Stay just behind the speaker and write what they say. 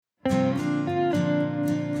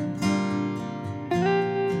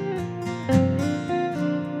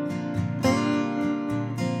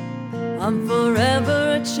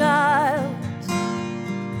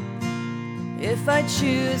I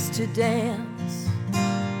choose to dance,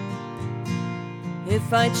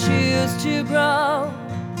 if I choose to grow,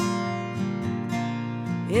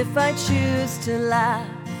 if I choose to laugh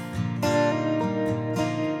and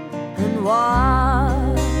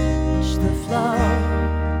watch the flow.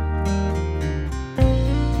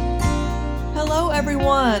 Hello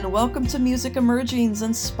everyone, welcome to Music Emerging's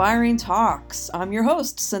Inspiring Talks. I'm your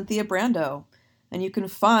host, Cynthia Brando, and you can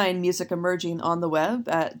find Music Emerging on the web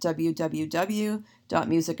at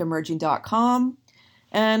www.musicemerging.com.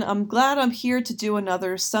 And I'm glad I'm here to do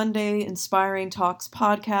another Sunday Inspiring Talks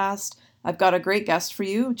podcast. I've got a great guest for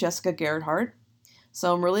you, Jessica Gerhardt.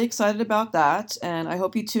 So I'm really excited about that, and I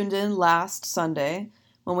hope you tuned in last Sunday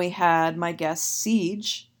when we had my guest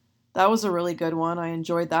Siege. That was a really good one. I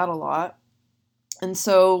enjoyed that a lot. And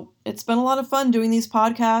so it's been a lot of fun doing these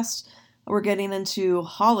podcasts. We're getting into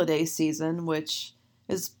holiday season, which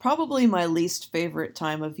is probably my least favorite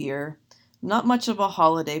time of year. Not much of a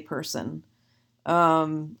holiday person,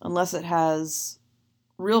 unless it has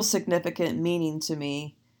real significant meaning to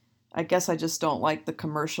me. I guess I just don't like the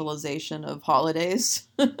commercialization of holidays.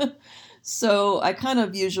 So I kind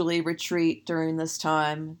of usually retreat during this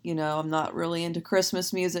time. You know, I'm not really into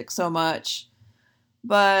Christmas music so much.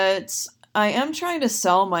 But I am trying to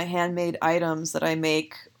sell my handmade items that I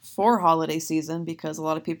make for holiday season because a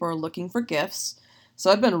lot of people are looking for gifts.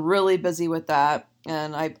 So I've been really busy with that.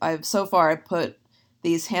 And I've so far I put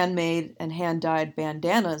these handmade and hand-dyed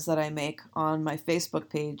bandanas that I make on my Facebook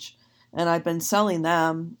page. And I've been selling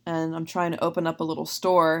them, and I'm trying to open up a little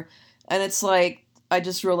store. And it's like, I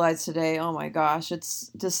just realized today, oh my gosh, it's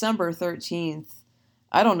December 13th.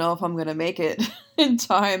 I don't know if I'm going to make it in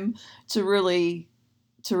time to really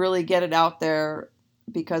get it out there,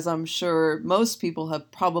 because I'm sure most people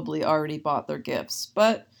have probably already bought their gifts.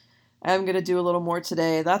 But I'm going to do a little more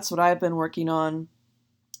today. That's what I've been working on.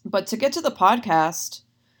 But to get to the podcast,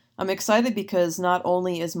 I'm excited because not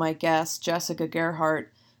only is my guest, Jessica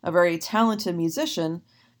Gerhardt, a very talented musician,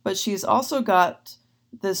 but she's also got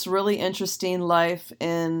this really interesting life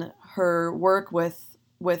in her work with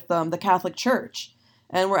the Catholic Church.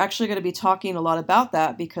 And we're actually going to be talking a lot about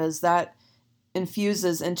that because that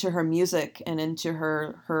infuses into her music and into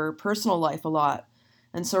her personal life a lot.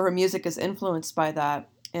 And so her music is influenced by that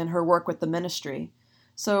and her work with the ministry.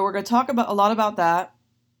 So we're going to talk about a lot about that.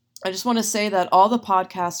 I just want to say that all the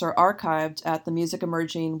podcasts are archived at the Music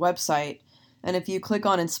Emerging website. And if you click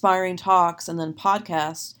on Inspiring Talks and then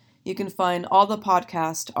Podcasts, you can find all the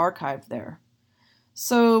podcasts archived there.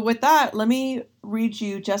 So with that, let me read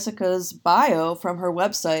you Jessica's bio from her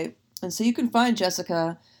website. And so you can find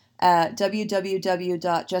Jessica at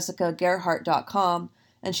www.jessicagerhardt.com,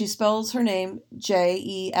 and she spells her name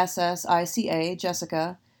Jessica,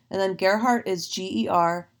 Jessica, and then Gerhardt is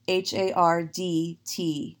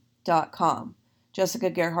GerhardT.com,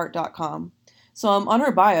 jessicagerhardt.com. So on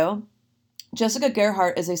her bio, Jessica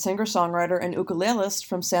Gerhardt is a singer-songwriter and ukulelist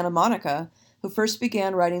from Santa Monica who first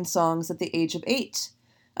began writing songs at the age of 8.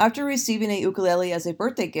 After receiving a ukulele as a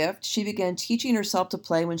birthday gift, she began teaching herself to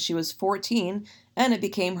play when she was 14, and it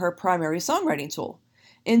became her primary songwriting tool.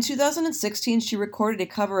 In 2016, she recorded a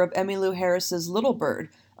cover of Emmylou Harris's Little Bird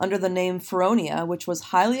under the name Feronia, which was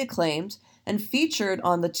highly acclaimed and featured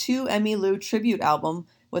on the 2 Emmylou tribute album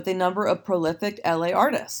with a number of prolific LA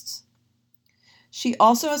artists. She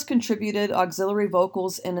also has contributed auxiliary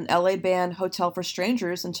vocals in an LA band, Hotel for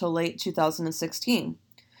Strangers, until late 2016.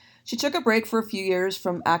 She took a break for a few years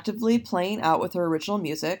from actively playing out with her original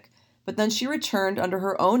music, but then she returned under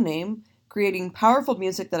her own name, creating powerful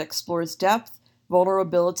music that explores depth,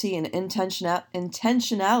 vulnerability, and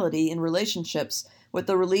intentionality in relationships with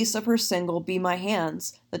the release of her single Be My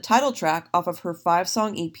Hands, the title track off of her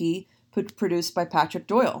 5-song EP produced by Patrick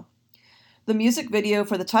Doyle. The music video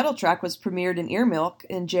for the title track was premiered in Earmilk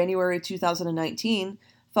in January 2019,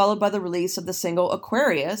 followed by the release of the single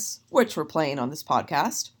Aquarius, which we're playing on this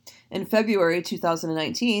podcast, in February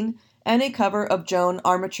 2019, and a cover of Joan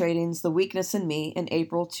Armatrading's The Weakness in Me in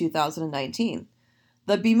April 2019.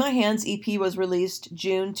 The Be My Hands EP was released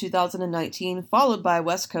June 2019, followed by a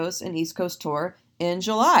West Coast and East Coast tour in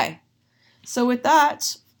July. So with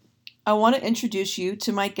that, I want to introduce you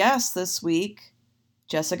to my guest this week,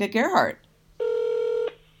 Jessica Gerhardt.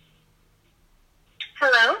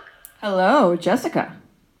 Hello? Hello, Jessica.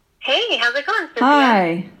 Hey, how's it going, Cynthia?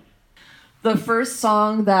 Hi. The first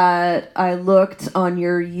song that I looked on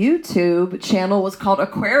your YouTube channel was called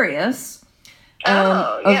Aquarius.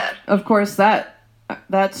 Yes. Of course, that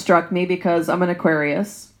struck me because I'm an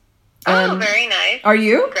Aquarius. Very nice. Are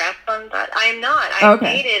you? Congrats on that. I am not. I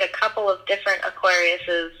dated a couple of different Aquarii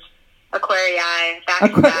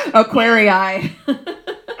back to back. Aquarii.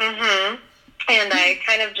 Mm-hmm. And I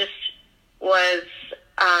kind of just was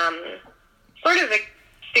sort of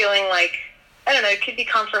feeling like, I don't know, it could be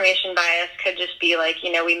confirmation bias, could just be like,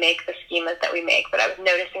 you know, we make the schemas that we make, but I was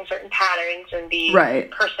noticing certain patterns in the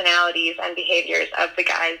personalities and behaviors of the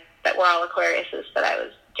guys that were all Aquariuses that I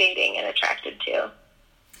was dating and attracted to.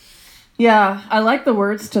 Yeah, I like the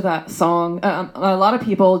words to that song. A lot of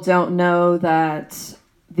people don't know that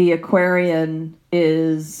the Aquarian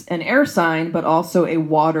is an air sign, but also a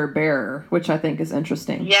water bearer, which I think is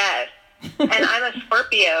interesting. Yes. And I'm a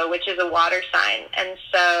Scorpio, which is a water sign. And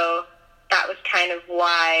so that was kind of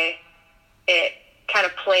why it kind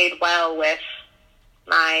of played well with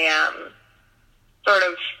my sort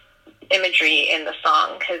of imagery in the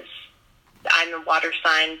song, because I'm a water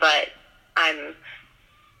sign, but I'm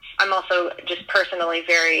also just personally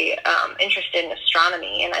very interested in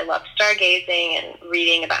astronomy, and I love stargazing and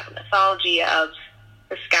reading about the mythology of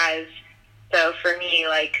the skies. So for me,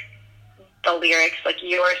 like, the lyrics, like,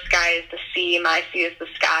 your sky is the sea, my sea is the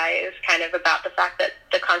sky, is kind of about the fact that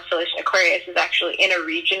the constellation Aquarius is actually in a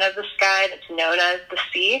region of the sky that's known as the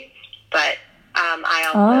sea. But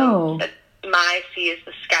I also said my sea is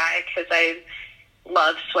the sky because I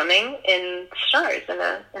love swimming in stars in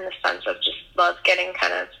the sense of just love getting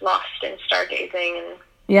kind of lost in stargazing. And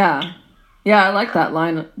yeah, I like that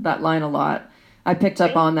line a lot. I picked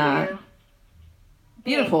up on that. You.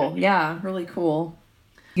 Beautiful. Yeah, really cool.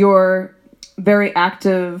 You're very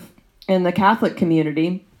active in the Catholic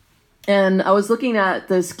community, and I was looking at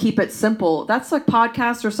this Keep It Simple. That's like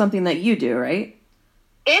podcast or something that you do, right?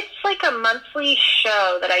 It's like a monthly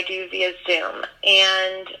show that I do via Zoom,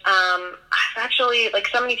 and I've actually, like,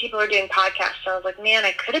 so many people are doing podcasts, so I was like, man,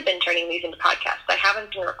 I could have been turning these into podcasts. I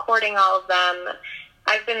haven't been recording all of them.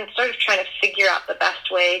 I've been sort of trying to figure out the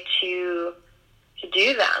best way to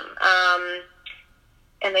do them.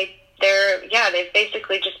 And they've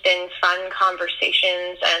basically just been fun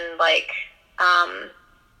conversations and, like,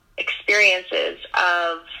 experiences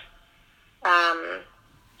of,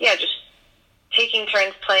 just taking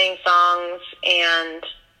turns playing songs and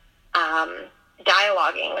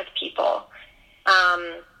dialoguing with people.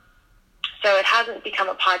 So it hasn't become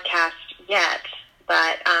a podcast yet,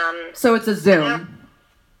 but... so it's a Zoom.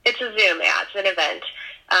 It's a Zoom, yeah. It's an event.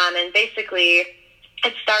 And basically,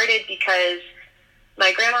 it started because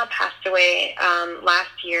my grandma passed away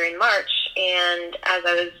last year in March, and as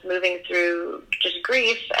I was moving through just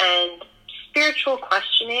grief and spiritual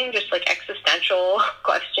questioning, just like existential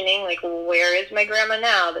questioning, like, where is my grandma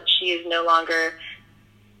now that she is no longer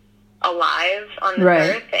alive on this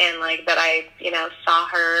earth, and like that I, saw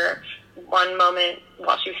her one moment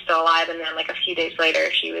while she was still alive, and then like a few days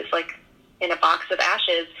later she was like in a box of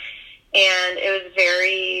ashes, and it was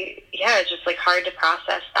very, just like hard to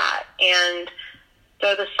process that. And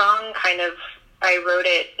so the song I wrote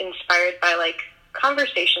it inspired by like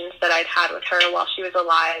conversations that I'd had with her while she was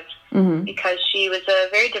alive, because she was a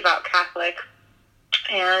very devout Catholic.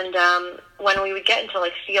 And when we would get into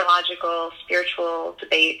like theological, spiritual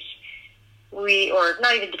debates, or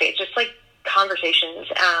not even debates, just like conversations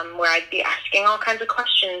where I'd be asking all kinds of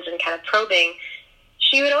questions and kind of probing,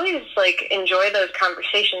 she would always like enjoy those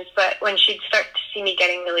conversations. But when she'd start to see me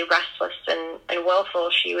getting really restless and willful,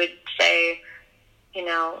 she would say,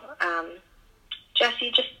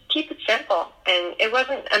 Jesse, just keep it simple. And it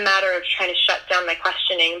wasn't a matter of trying to shut down my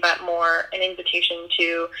questioning, but more an invitation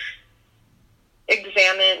to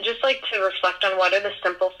examine, just like to reflect on what are the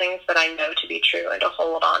simple things that I know to be true, and to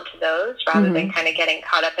hold on to those rather than kind of getting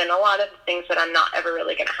caught up in a lot of the things that I'm not ever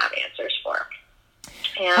really going to have answers for.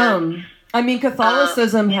 And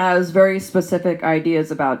Catholicism has very specific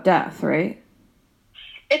ideas about death, right?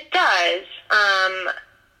 It does.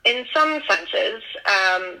 In some senses,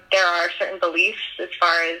 there are certain beliefs as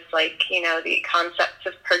far as like, the concepts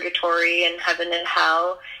of purgatory and heaven and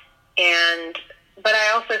hell. But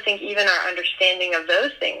I also think even our understanding of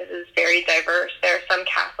those things is very diverse. There are some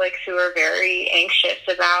Catholics who are very anxious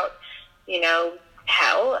about,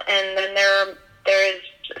 hell. And then there is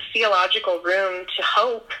theological room to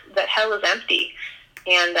hope that hell is empty,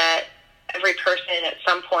 and that every person at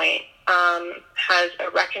some point has a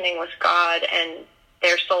reckoning with God, and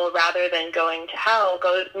their soul, rather than going to hell,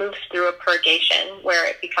 moves through a purgation where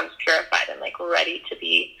it becomes purified and like ready to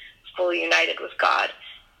be fully united with God.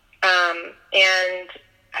 And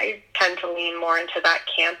I tend to lean more into that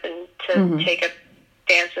camp, and to take a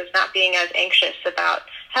stance of not being as anxious about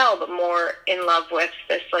hell, but more in love with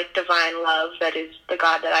this like divine love that is the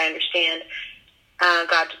God that I understand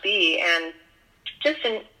God to be, and just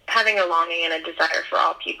in having a longing and a desire for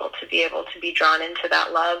all people to be able to be drawn into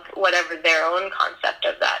that love, whatever their own concept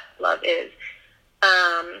of that love is.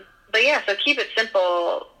 So keep it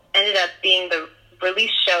simple ended up being the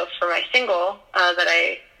release show for my single that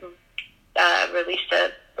I released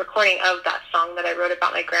a recording of that song that I wrote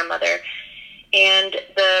about my grandmother. And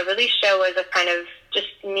the release show was a kind of just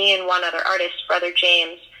me and one other artist, Brother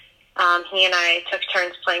James. He and I took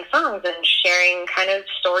turns playing songs and sharing kind of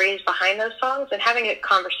stories behind those songs and having a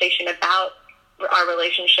conversation about our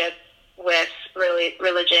relationship with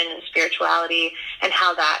religion and spirituality and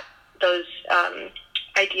how those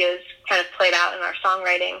ideas kind of played out in our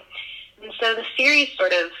songwriting. And so the series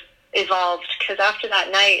sort of evolved because after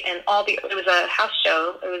that night and it was a house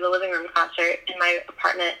show, it was a living room concert in my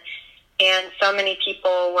apartment, and so many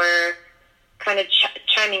people were kind of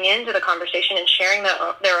chiming into the conversation and sharing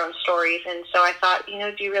their own stories. And so I thought,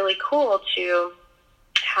 it'd be really cool to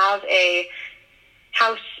have a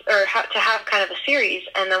house or to have kind of a series.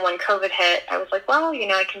 And then when COVID hit, I was like, well,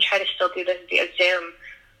 I can try to still do this via Zoom.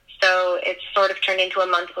 So it's sort of turned into a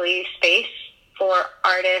monthly space for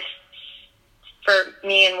artists, for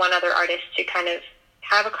me and one other artist to kind of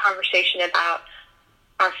have a conversation about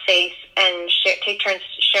our faith and take turns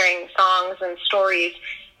sharing songs and stories,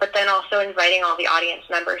 but then also inviting all the audience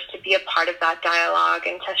members to be a part of that dialogue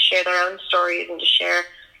and to share their own stories and to share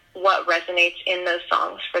what resonates in those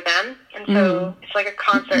songs for them. And so it's like a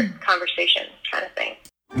concert conversation kind of thing.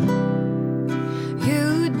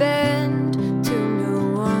 You'd bend to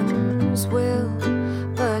no one's will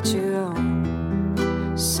but your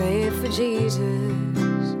own. Save for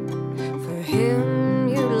Jesus, for him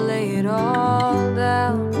you lay it all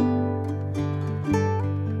down.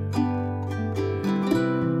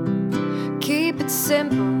 Keep it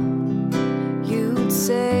simple, you'd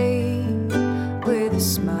say with a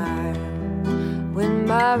smile, when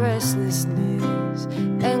my restlessness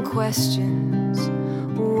and questions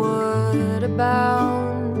would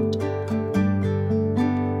abound.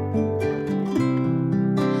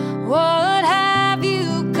 What have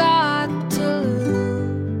you got to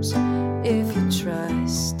lose if you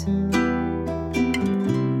trust?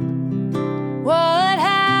 What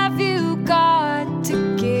have you got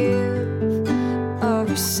to give of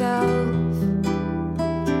yourself?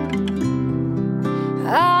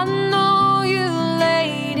 I know you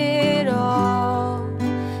laid it all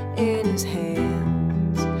in his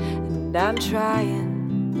hands, and I'm trying.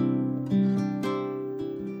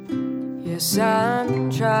 Yes, I'm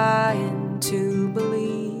trying to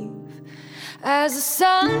believe. As the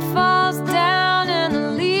sun falls down and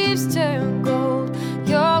the leaves turn gold,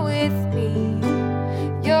 you're with me,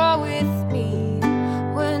 you're with me.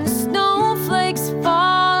 When the snowflakes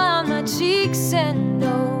fall on my cheeks and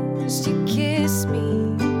nose, you kiss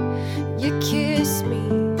me, you kiss me.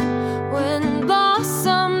 When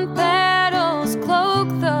blossom petals cloak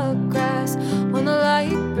the grass, when the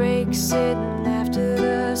light breaks hidden after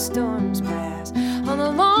the storms pass, on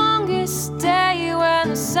the longest day when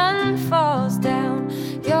the sun falls down,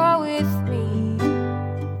 you're with me.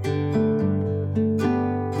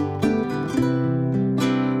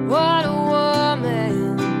 What a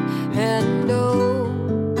woman, and oh,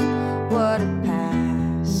 what a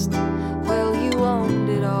past. Well, you owned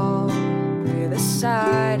it all. With a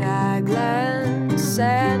side-eye glance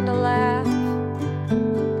and a laugh,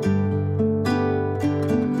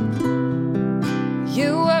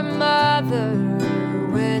 you were mother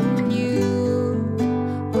when you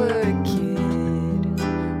were a kid.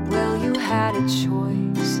 Well, you had a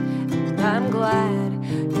choice, and I'm glad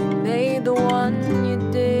you made the one you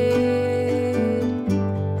did.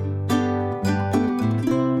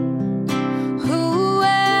 Who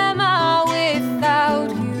am I without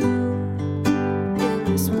you in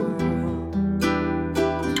this world?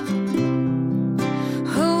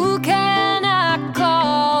 Who can I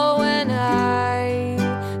call when I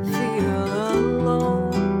feel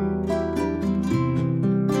alone?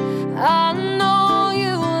 I know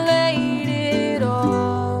you laid it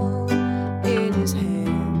all in his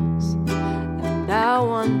hands,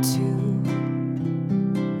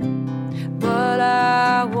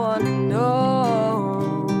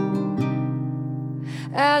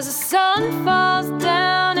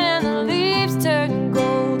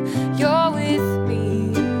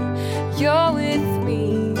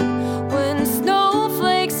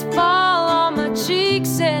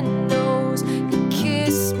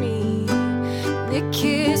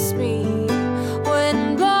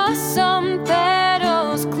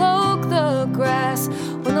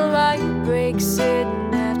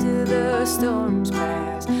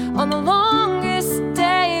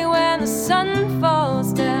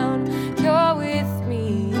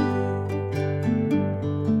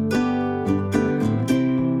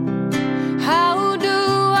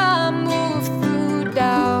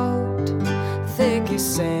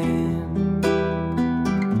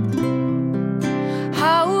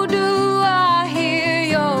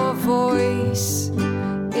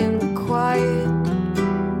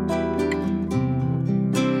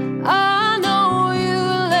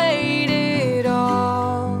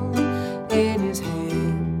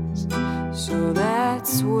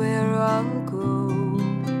 that's where I'll go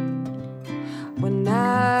when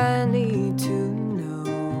I need to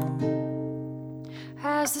know.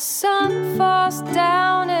 As the sun falls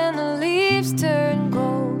down and the leaves turn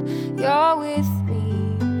gold, you're with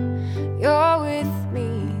me, you're with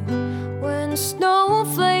me. When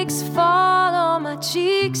snowflakes fall on my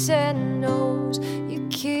cheeks and nose, you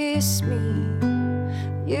kiss me,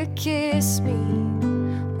 you kiss me.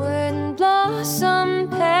 When blossom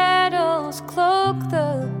petals cloak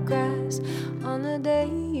the grass on the day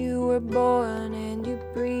you were born and you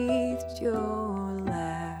breathed your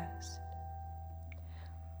last.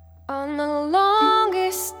 On the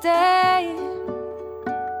longest day,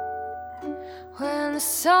 when the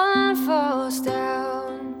sun falls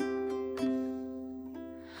down,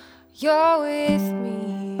 you're with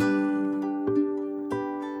me,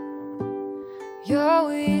 you're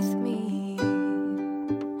with me.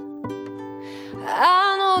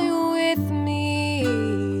 I know you're with me,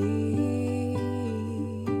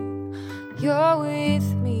 you're with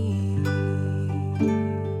me.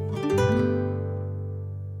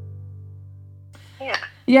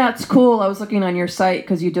 Yeah, it's cool. I was looking on your site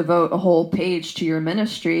because you devote a whole page to your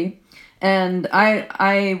ministry. And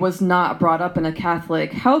I was not brought up in a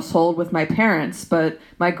Catholic household with my parents, but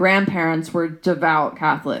my grandparents were devout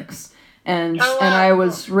Catholics. And I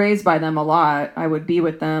was raised by them a lot. I would be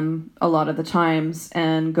with them a lot of the times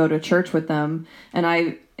and go to church with them.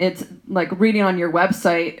 And it's like reading on your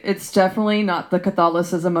website, it's definitely not the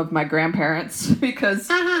Catholicism of my grandparents because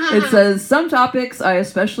it says some topics I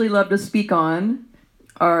especially love to speak on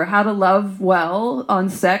are how to love well, on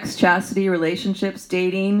sex, chastity, relationships,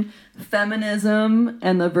 dating, feminism,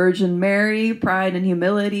 and the Virgin Mary, pride and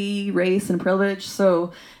humility, race and privilege.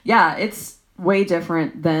 So yeah, it's way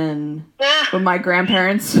different than my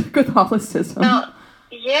grandparents' Catholicism. Well,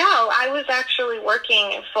 yeah, I was actually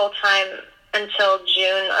working full-time until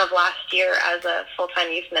June of last year as a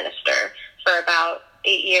full-time youth minister for about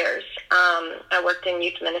 8 years. I worked in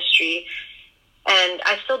youth ministry, and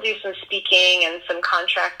I still do some speaking and some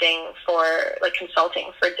contracting for, like,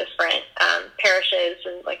 consulting for different parishes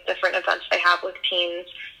and, like, different events they have with teens.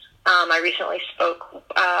 I recently spoke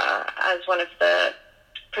as one of the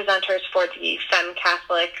presenters for the Femme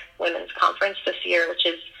Catholic Women's Conference this year, which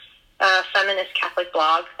is a feminist Catholic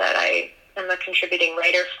blog that I am a contributing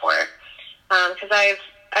writer for. Because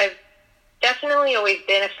I've definitely always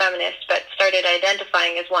been a feminist, but started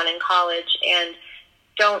identifying as one in college, and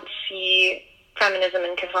don't see feminism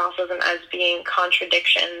and Catholicism as being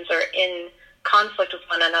contradictions or in conflict with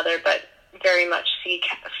one another, but very much see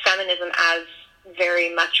feminism as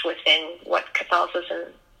very much within what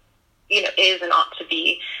Catholicism, is and ought to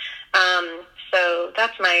be. So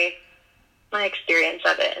that's my experience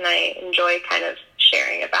of it, and I enjoy kind of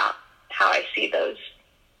sharing about how I see those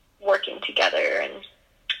working together. And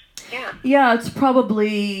yeah, it's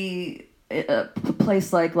probably a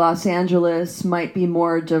place like Los Angeles might be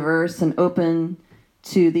more diverse and open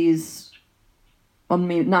to these, well,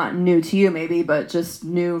 maybe not new to you maybe, but just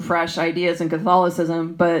new, fresh ideas in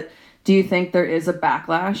Catholicism. But do you think there is a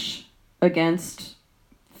backlash against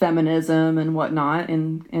feminism and whatnot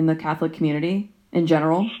in the Catholic community in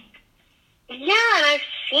general? Yeah, and I've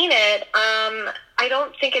seen it. I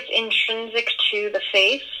don't think it's intrinsic to the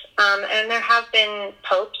faith. And there have been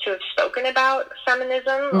popes who have spoken about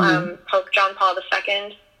feminism. Pope John Paul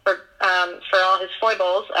II, for all his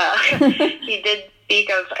foibles, he did speak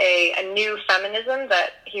of a new feminism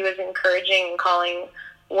that he was encouraging and calling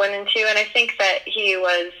women to. And I think that he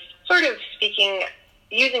was sort of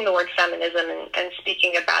using the word feminism and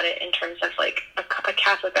speaking about it in terms of like a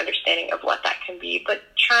Catholic understanding of what that can be, but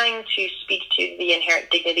trying to speak to the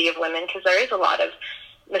inherent dignity of women, because there is a lot of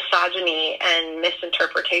misogyny and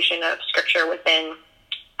misinterpretation of scripture within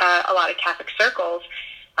a lot of Catholic circles.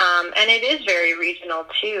 And it is very regional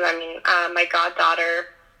too. I mean, my goddaughter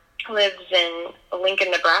lives in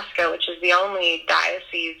Lincoln, Nebraska, which is the only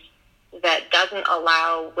diocese that doesn't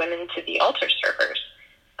allow women to be altar servers.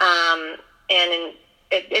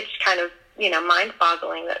 It's kind of,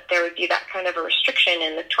 mind-boggling that there would be that kind of a restriction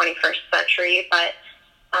in the 21st century, but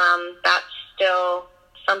that's still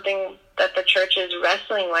something that the church is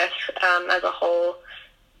wrestling with as a whole.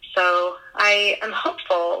 So I am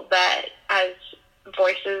hopeful that as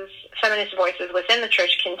feminist voices within the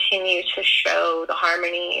church continue to show the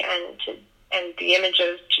harmony and the image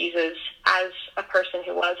of Jesus as a person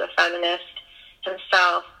who was a feminist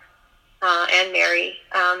himself, and Mary,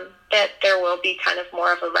 that there will be kind of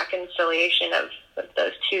more of a reconciliation of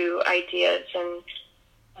those two ideas, and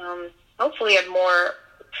hopefully a more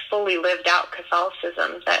fully lived out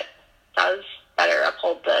Catholicism that does better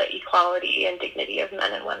uphold the equality and dignity of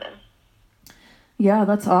men and women. Yeah,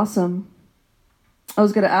 that's awesome. I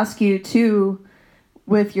was going to ask you too,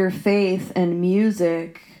 with your faith and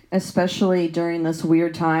music, especially during this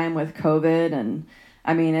weird time with COVID, and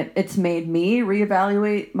I mean, it's made me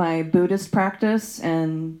reevaluate my Buddhist practice,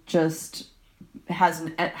 and just it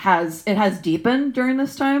has deepened during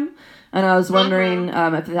this time. And I was wondering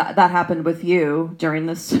if that happened with you during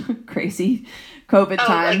this crazy COVID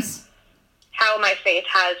times. Like how my faith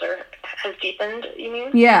has deepened, you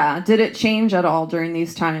mean? Yeah. Did it change at all during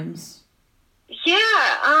these times? Yeah,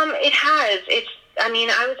 it has.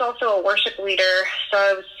 I was also a worship leader, so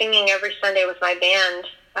I was singing every Sunday with my band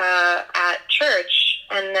at church,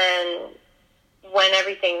 and then when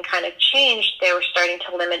everything kind of changed, they were starting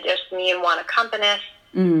to limit just me and one accompanist.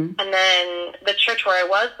 Mm-hmm. And then the church where I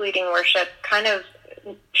was leading worship kind of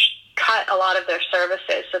cut a lot of their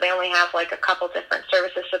services, so they only have like a couple different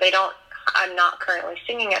services, so I'm not currently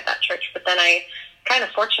singing at that church, but then I kind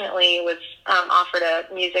of fortunately was offered a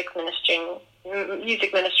music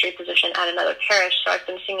ministry position at another parish, so I've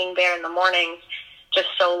been singing there in the mornings, just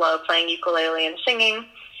solo, playing ukulele and singing.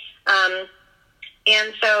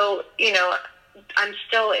 And so, I'm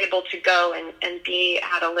still able to go and be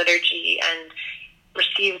at a liturgy and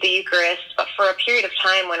receive the Eucharist, but for a period of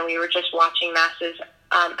time when we were just watching masses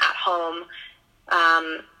at home,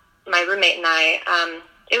 my roommate and I,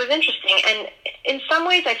 it was interesting, and in some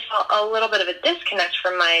ways I felt a little bit of a disconnect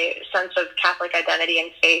from my sense of Catholic identity and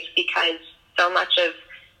faith, because so much of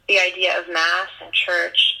the idea of Mass and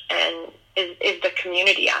church is the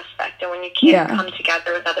community aspect, and when you can't come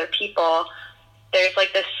together with other people, there's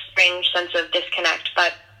like this strange sense of disconnect.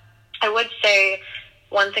 But I would say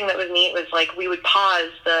one thing that was neat was like we would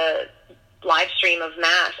pause the live stream of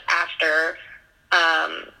Mass after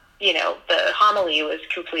the homily was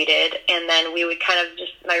completed, and then we would kind of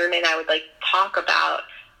just, my roommate and I would like talk about,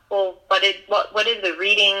 well, what did the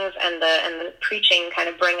readings and the preaching kind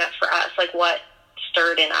of bring up for us, like what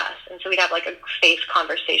stirred in us. And so we'd have like a faith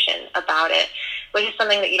conversation about it, which is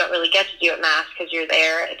something that you don't really get to do at Mass, because you're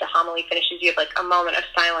there, the homily finishes, you have like a moment of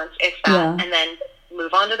silence, if that, and then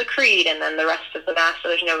move on to the creed and then the rest of the Mass, so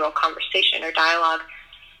there's no real conversation or dialogue.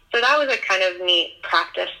 So that was a kind of neat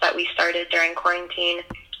practice that we started during quarantine.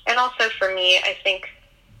 And also for me, I think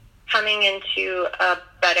coming into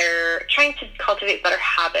trying to cultivate better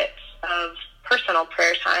habits of personal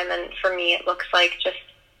prayer time, and for me it looks like just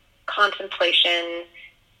contemplation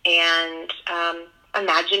and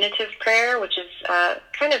imaginative prayer, which is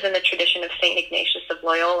kind of in the tradition of St. Ignatius of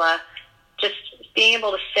Loyola, just being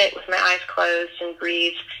able to sit with my eyes closed and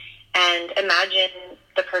breathe and imagine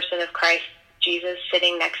the person of Christ, Jesus,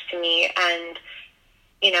 sitting next to me, and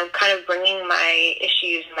kind of bringing my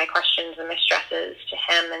issues and my questions and my stresses to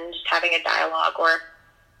him, and just having a dialogue, or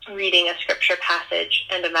reading a scripture passage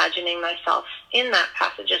and imagining myself in that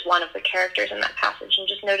passage as one of the characters in that passage, and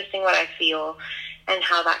just noticing what I feel and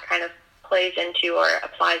how that kind of plays into or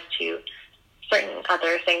applies to certain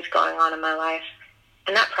other things going on in my life.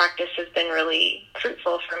 And that practice has been really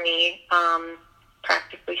fruitful for me,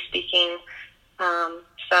 practically speaking.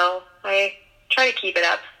 So I try to keep it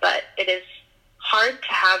up, but it is hard to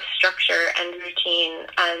have structure and routine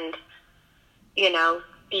and,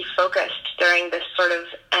 be focused during this sort of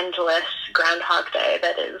endless Groundhog Day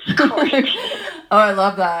that is quarantine. Oh, I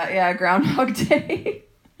love that. Yeah, Groundhog Day.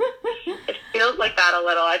 It feels like that a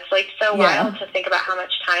little. It's like so wild to think about how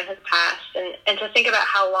much time has passed, and to think about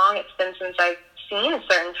how long it's been since I've seen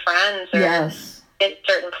certain friends or in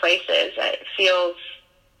certain places. It feels,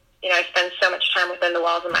 I spend so much time within the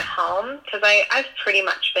walls of my home, because I've pretty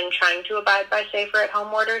much been trying to abide by safer at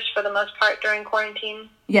home orders for the most part during quarantine.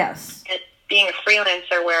 Yes. And being a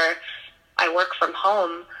freelancer where I work from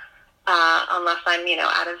home, unless I'm,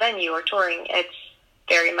 at a venue or touring, it's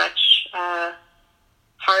very much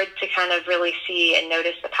hard to kind of really see and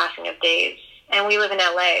notice the passing of days. And we live in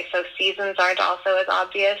LA, so seasons aren't also as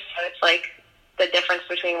obvious. So it's like the difference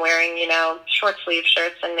between wearing, short sleeve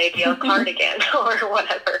shirts and maybe a cardigan or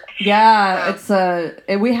whatever. Yeah,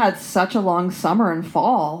 we had such a long summer and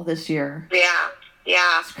fall this year. Yeah.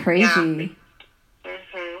 It's crazy. Yeah.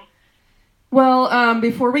 Mm-hmm. Well,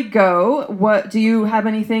 before we go, do you have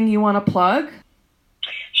anything you want to plug?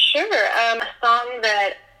 Sure. A song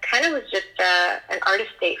that kind of was just an artist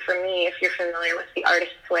date for me, if you're familiar with The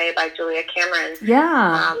Artist's Way by Julia Cameron.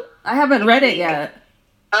 Yeah. I haven't read it yet.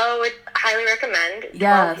 Oh, highly recommend. It's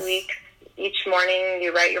 12 weeks. Each morning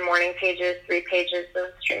you write your morning pages, 3 pages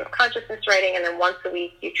of stream of consciousness writing, and then once a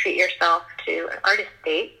week you treat yourself to an artist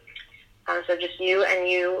date. So just you and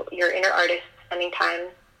your inner artist, spending time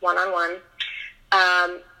one-on-one.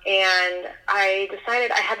 And I decided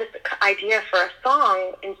I had this idea for a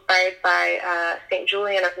song inspired by St.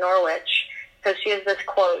 Julian of Norwich, because she has this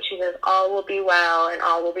quote. She says, "All will be well, and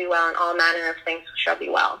all will be well, and all manner of things shall be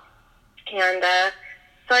well." And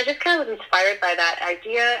so I just kind of was inspired by that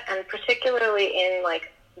idea, and particularly in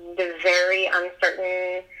like the very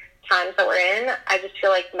uncertain times that we're in, I just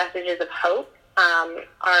feel like messages of hope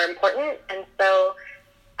are important. And so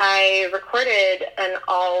I recorded an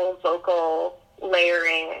all vocal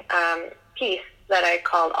layering piece that I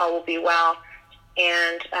called "All Will Be Well."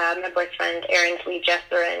 And my boyfriend, Aaron Lee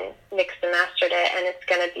Jesserin, mixed and mastered it, and it's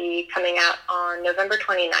going to be coming out on November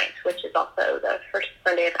 29th, which is also the first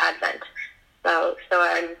Sunday of Advent. So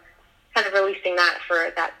I'm kind of releasing that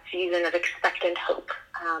for that season of expectant hope.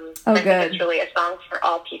 I think it's really a song for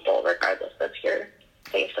all people, regardless of your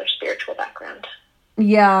faith or spiritual background.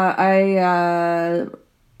 Yeah,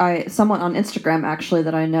 I someone on Instagram actually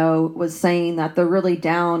that I know was saying that they're really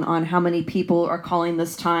down on how many people are calling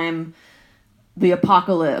this time the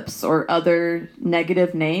apocalypse or other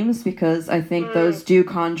negative names, because I think those do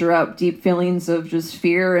conjure up deep feelings of just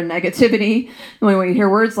fear and negativity. When we hear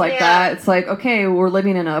words like that, it's like, okay, we're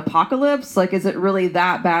living in an apocalypse. Like, is it really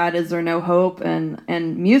that bad? Is there no hope?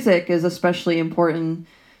 And music is especially important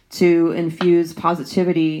to infuse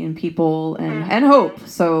positivity in people and hope.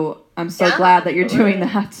 So I'm so glad that you're doing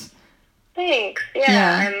that. Thanks.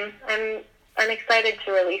 Yeah. I'm excited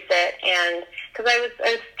to release it, and because I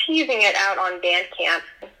was teasing it out on Bandcamp.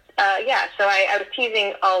 So I was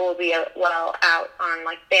teasing "All Will Be Well" out on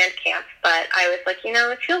like Bandcamp, but I was like,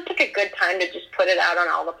 it feels like a good time to just put it out on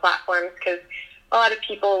all the platforms, because a lot of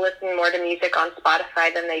people listen more to music on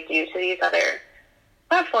Spotify than they do to these other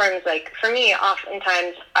platforms. Like for me,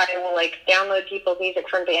 oftentimes I will like download people's music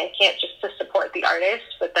from Bandcamp just to support the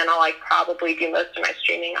artist, but then I'll like probably do most of my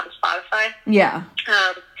streaming on Spotify. Yeah.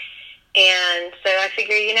 And so I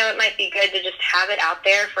figure, it might be good to just have it out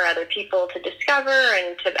there for other people to discover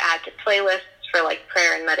and to add to playlists for like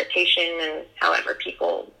prayer and meditation and however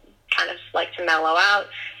people kind of like to mellow out,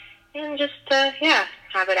 and just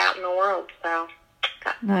have it out in the world. So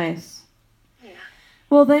nice. Yeah.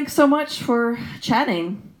 Well, thanks so much for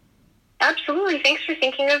chatting. Absolutely. Thanks for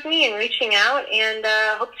thinking of me and reaching out, and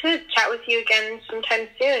hope to chat with you again sometime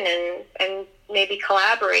soon and maybe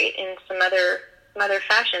collaborate in some other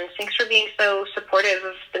fashions. Thanks for being so supportive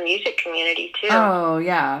of the music community too. Oh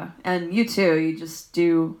yeah, and you too. You just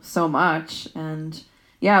do so much, and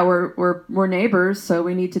yeah, we're neighbors, so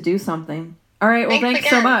we need to do something. All right. Well, thanks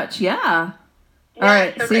so much. Yeah. All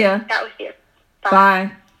right. So see ya. Chat with you. Bye.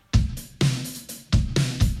 Bye.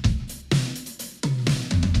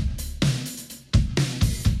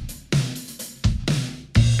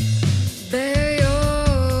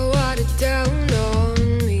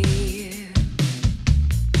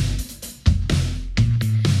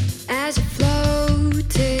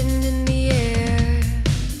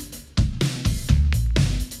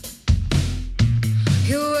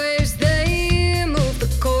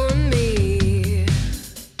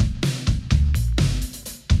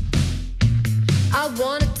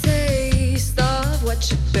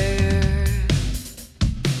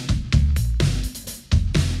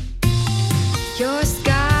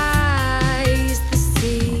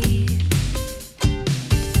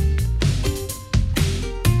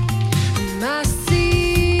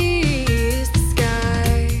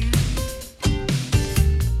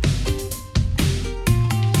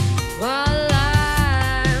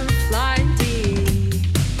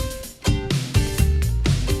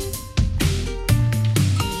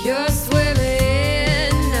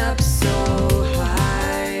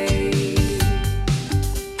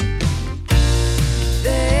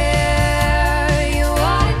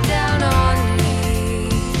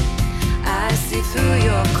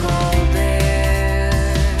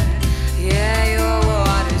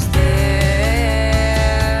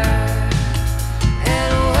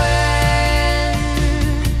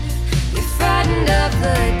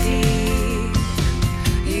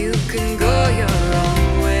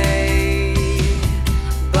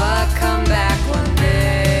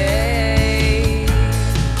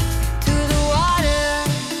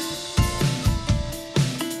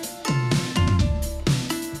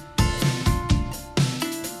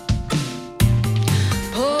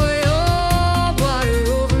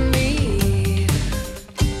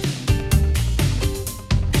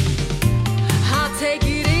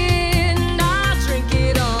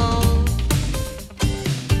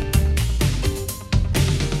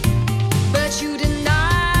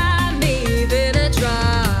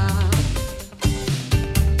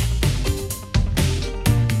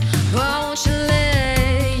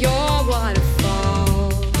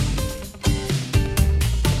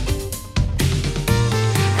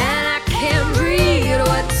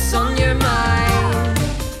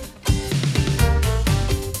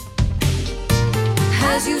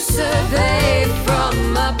 as you survey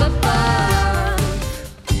from up above.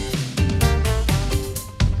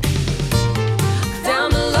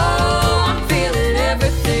 Down below, I'm feeling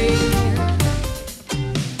everything.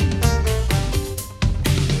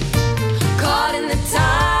 Caught in the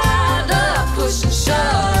tide of push and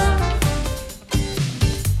shove.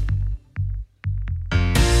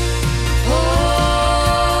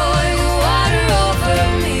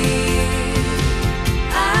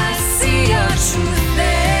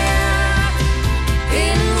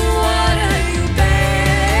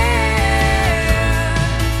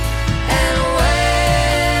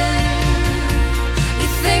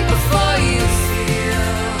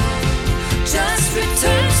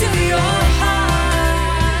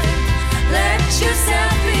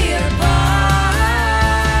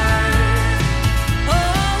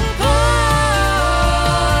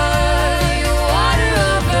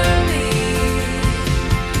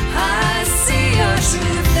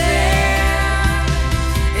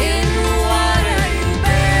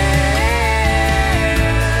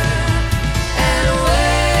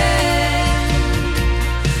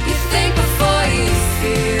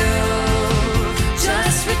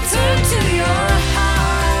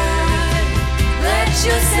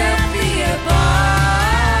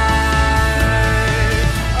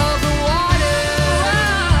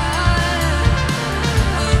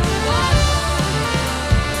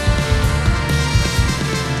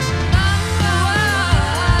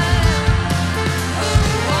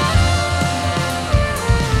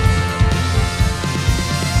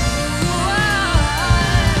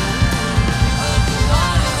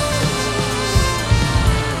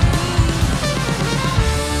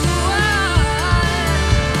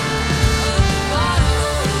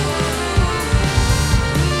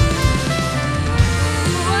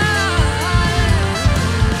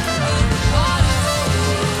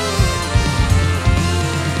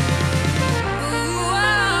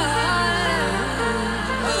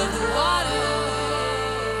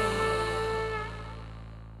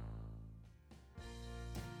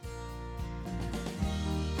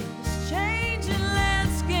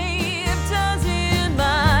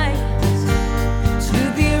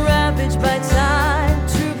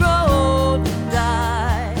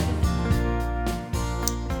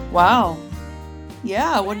 Wow.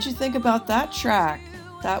 Yeah, what did you think about that track?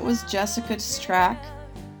 That was Jessica's track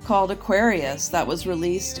called Aquarius that was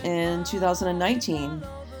released in 2019.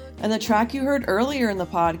 And the track you heard earlier in the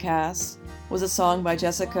podcast was a song by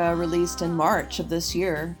Jessica released in March of this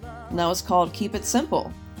year, and that was called Keep It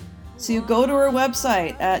Simple. So you go to her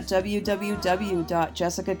website at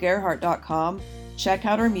www.jessicagerhardt.com, check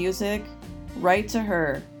out her music, write to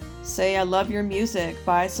her, say I love your music,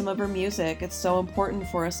 buy some of her music. It's so important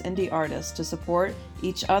for us indie artists to support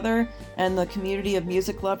each other and the community of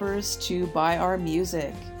music lovers to buy our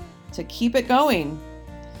music, to keep it going.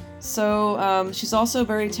 So she's also a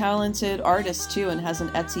very talented artist too and has an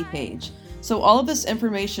Etsy page. So all of this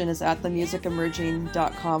information is at the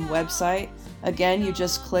musicemerging.com website. Again, you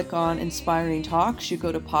just click on Inspiring Talks, you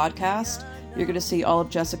go to podcast, you're going to see all of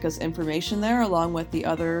Jessica's information there along with the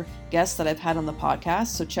other guests that I've had on the podcast,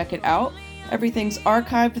 so check it out. Everything's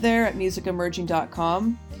archived there at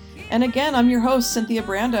musicemerging.com. And again, I'm your host, Cynthia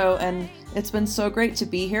Brando, and it's been so great to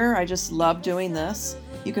be here. I just love doing this.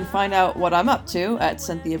 You can find out what I'm up to at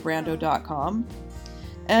cynthiabrando.com.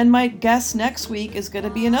 And my guest next week is going to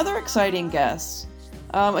be another exciting guest.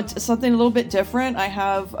 It's something a little bit different. I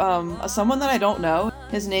have someone that I don't know.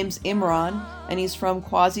 His name's Imran, and he's from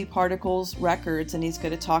Quasi Particles Records, and he's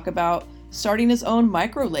going to talk about starting his own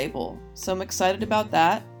micro label. So I'm excited about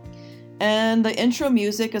that. And the intro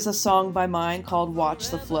music is a song by mine called Watch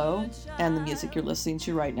the Flow, and the music you're listening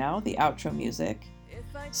to right now, the outro music.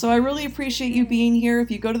 So I really appreciate you being here.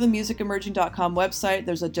 If you go to the musicemerging.com website,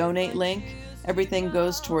 there's a donate link. Everything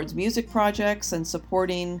goes towards music projects and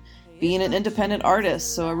supporting being an independent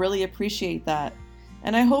artist, so I really appreciate that.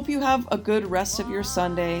 And I hope you have a good rest of your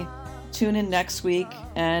Sunday. Tune in next week,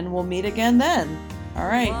 and we'll meet again then. All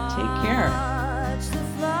right, take care.